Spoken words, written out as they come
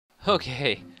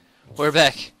Okay, we're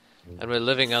back, and we're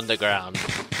living underground.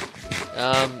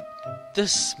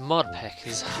 This mod pack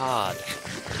is hard.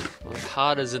 Well,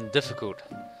 hard as in difficult.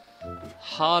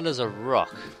 Hard as a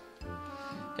rock.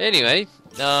 Anyway,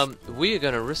 we are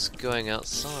going to risk going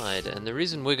outside, and the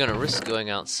reason we're going to risk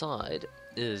going outside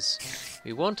is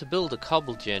we want to build a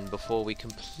cobble gen before we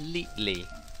completely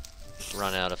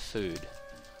run out of food,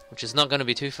 which is not going to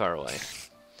be too far away.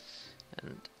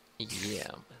 And yeah,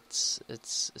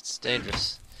 it's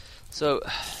dangerous. So,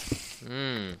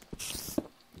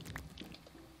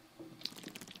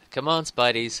 come on,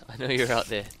 Spideys! I know you're out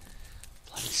there.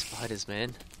 Bloody spiders,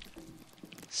 man!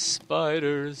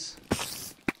 Spiders!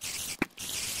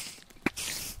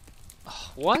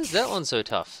 Oh, why is that one so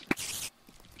tough?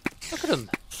 Look at him!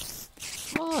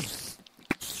 Come on!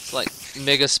 It's like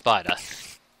Mega Spider.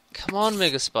 Come on,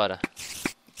 Mega Spider!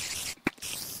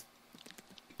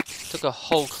 Took a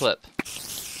whole clip.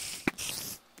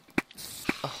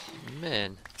 Oh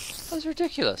man, that was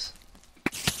ridiculous.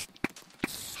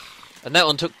 And that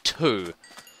one took 2.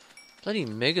 Bloody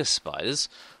Mega Spiders.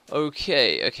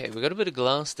 Okay, we got a bit of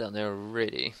glass down there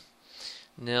already.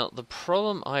 Now, the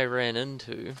problem I ran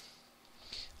into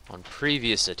on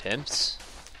previous attempts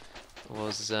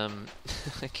was I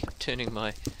kept turning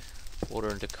my water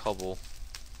into cobble,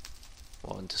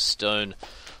 or into stone.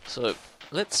 So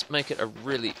let's make it a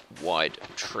really wide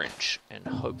trench and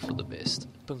hope for the best.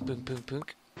 Punk, punk, punk,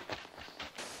 punk.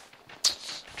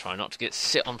 Try not to get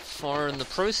set on fire in the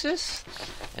process,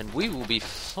 and we will be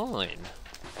fine.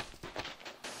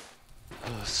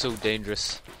 Oh, so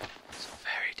dangerous. So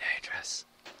very dangerous.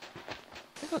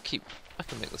 I think I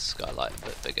can make the skylight a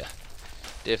bit bigger.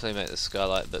 Definitely make the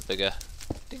skylight a bit bigger.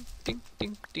 Dink, dink,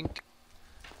 dink, dink.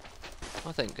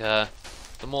 I think the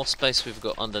more space we've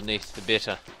got underneath, the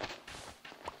better.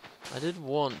 I did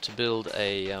want to build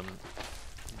a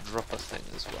dropper thing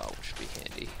as well, which would be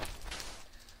handy.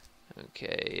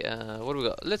 Okay, what do we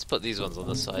got? Let's put these ones on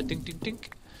the side. Dink, dink,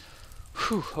 dink.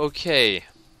 Whew, okay.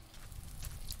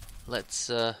 Let's,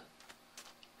 how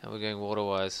are we going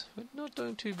water-wise? We're not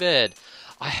doing too bad.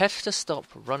 I have to stop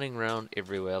running around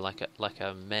everywhere like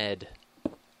a mad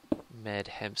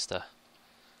hamster.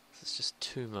 This is just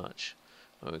too much.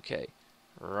 Okay,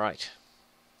 right.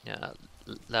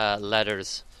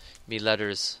 Ladders. Me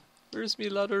ladders. Where's me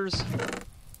ladders?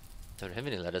 Don't have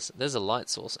any ladders. There's a light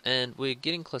source, and we're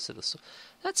getting closer to the source.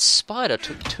 That spider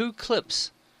took 2 clips.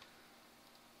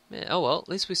 Man, oh well, at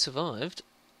least we survived.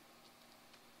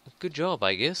 Good job,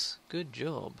 I guess. Good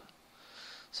job.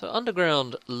 So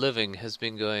underground living has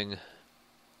been going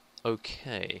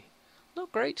okay.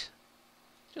 Not great,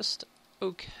 just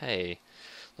okay.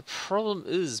 The problem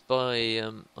is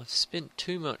I've spent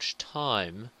too much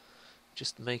time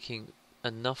just making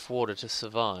enough water to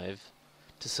survive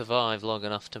long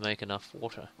enough to make enough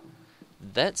water.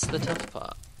 That's the tough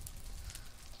part.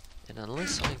 And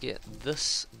unless I get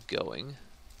this going,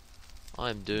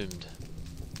 I'm doomed.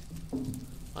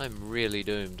 I'm really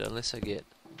doomed. Unless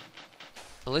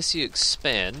you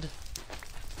expand,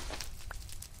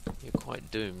 you're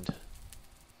quite doomed.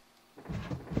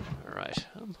 Alright,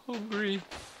 I'm hungry.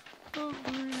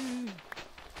 Hungry.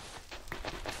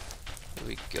 There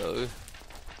we go.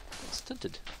 It's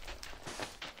tinted.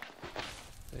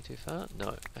 Go too far?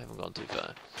 No, I haven't gone too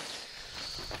far.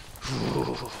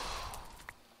 Whew.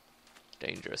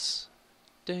 Dangerous.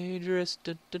 Dangerous.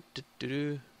 Du, du, du, du,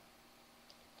 du.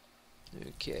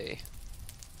 Okay.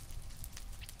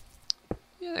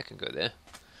 Yeah, that can go there.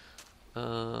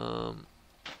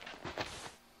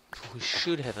 We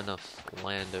should have enough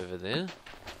land over there.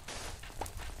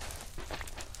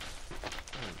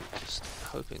 I'm just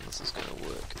hoping this is going to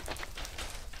work.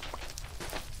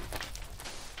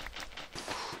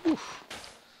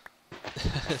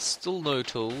 Still no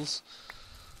tools.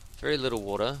 Very little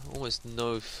water. Almost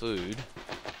no food.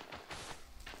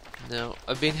 Now,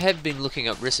 have been looking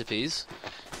up recipes,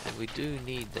 and we do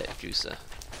need that juicer.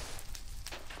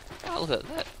 Oh, look at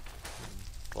that.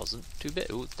 Wasn't too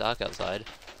bad. Ooh, it's dark outside.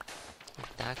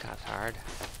 Dark outside.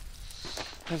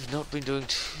 I've not been doing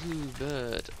too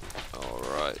bad.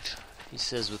 Alright. He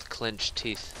says with clenched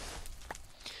teeth.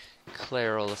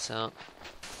 Clear all this out.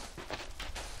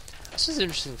 This is an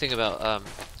interesting thing about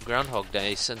Groundhog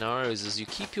Day scenarios is you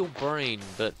keep your brain,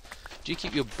 but do you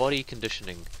keep your body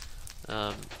conditioning?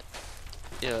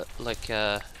 Yeah, like,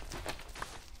 I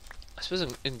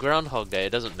suppose in Groundhog Day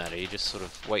it doesn't matter, he just sort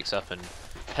of wakes up and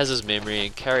has his memory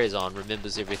and carries on,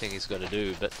 remembers everything he's got to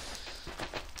do, but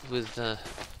with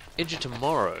Edge of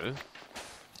Tomorrow,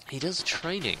 he does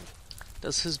training.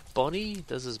 Does his body,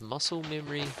 does his muscle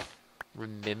memory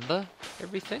remember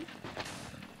everything?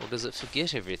 Or does it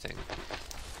forget everything?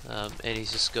 And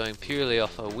he's just going purely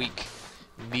off a weak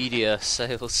media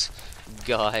sales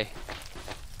guy.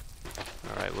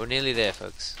 Alright, we're nearly there,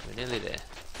 folks. We're nearly there.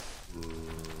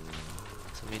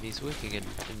 So, I mean, he's working in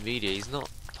media. He's not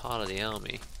part of the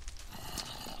army.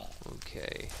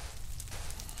 Okay.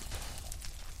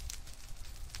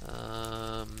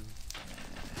 Ah!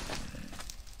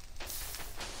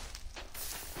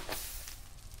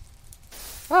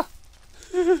 Ah!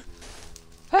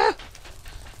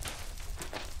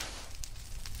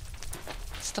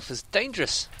 Stuff is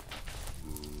dangerous.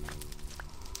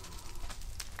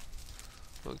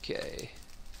 Okay.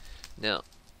 Now,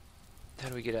 how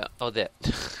do we get out? Oh, there.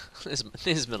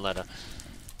 there's my ladder.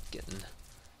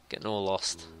 Getting all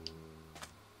lost.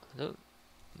 I don't.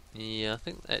 Yeah, I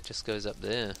think that just goes up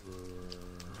there.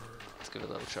 Let's give it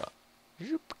a little shot.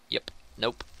 Yep.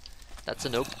 Nope. That's a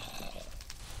nope.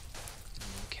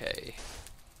 Okay.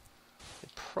 The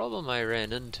problem I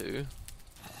ran into.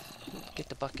 Get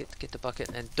the bucket,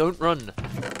 and don't run!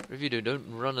 Whatever you do, don't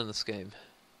run in this game.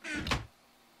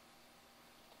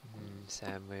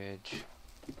 Sandwich.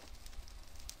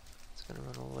 It's gonna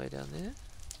run all the way down there.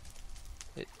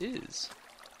 It is.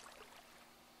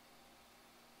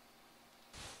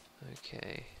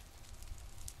 Okay.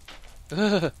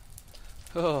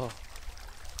 Oh.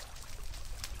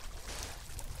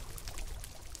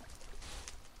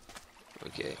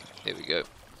 Okay, there we go.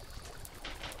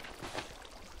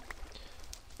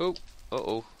 Oh,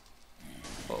 uh-oh.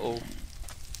 Uh-oh.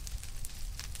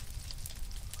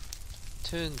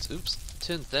 Turns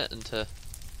that into...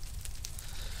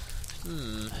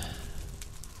 Do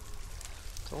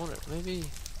I want it? Maybe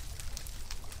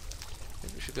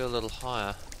we should go a little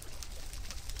higher.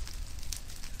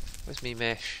 Where's me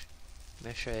mesh?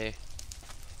 Mesh A.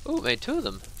 Oh, made two of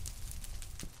them.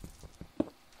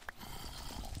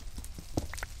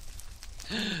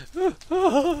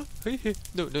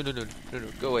 No,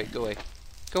 go away,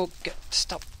 go,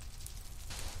 stop.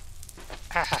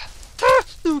 Ah.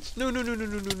 No.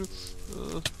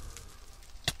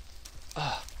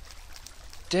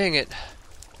 Dang it.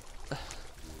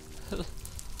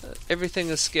 Everything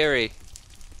is scary.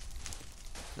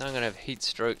 Now I'm gonna have heat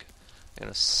stroke. I'm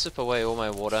gonna sip away all my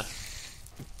water.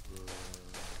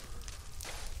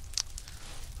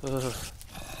 This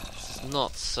is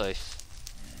not safe.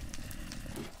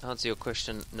 To answer your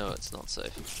question, no, it's not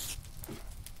safe.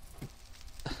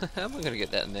 How am I gonna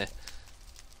get that in there?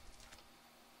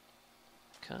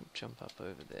 Can't jump up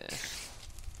over there.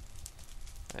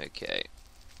 Okay.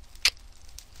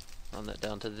 Run that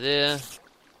down to there.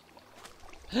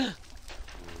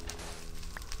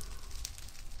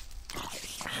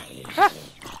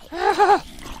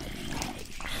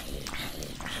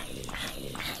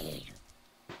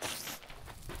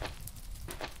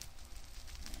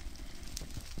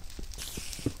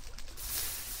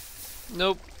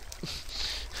 Nope.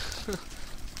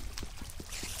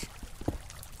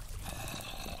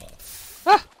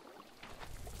 Ah!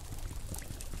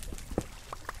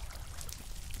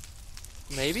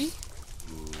 Maybe?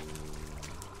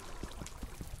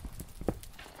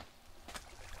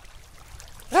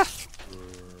 Ah!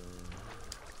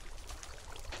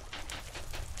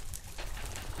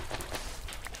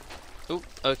 Oh,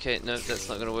 okay, no, that's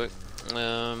not gonna work.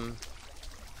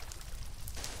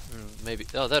 Maybe.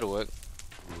 Oh, that'll work.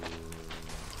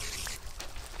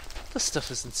 This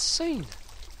stuff is insane.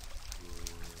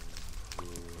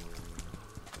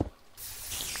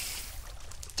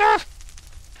 Ah!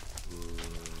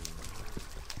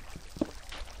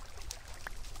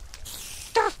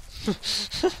 Ah!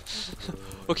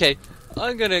 Okay,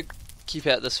 I'm gonna keep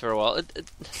at this for a while. It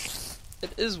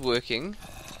is working.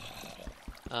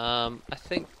 I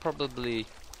think probably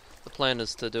the plan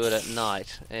is to do it at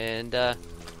night, and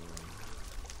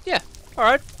yeah,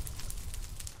 alright.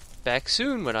 Back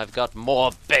soon when I've got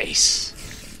more base.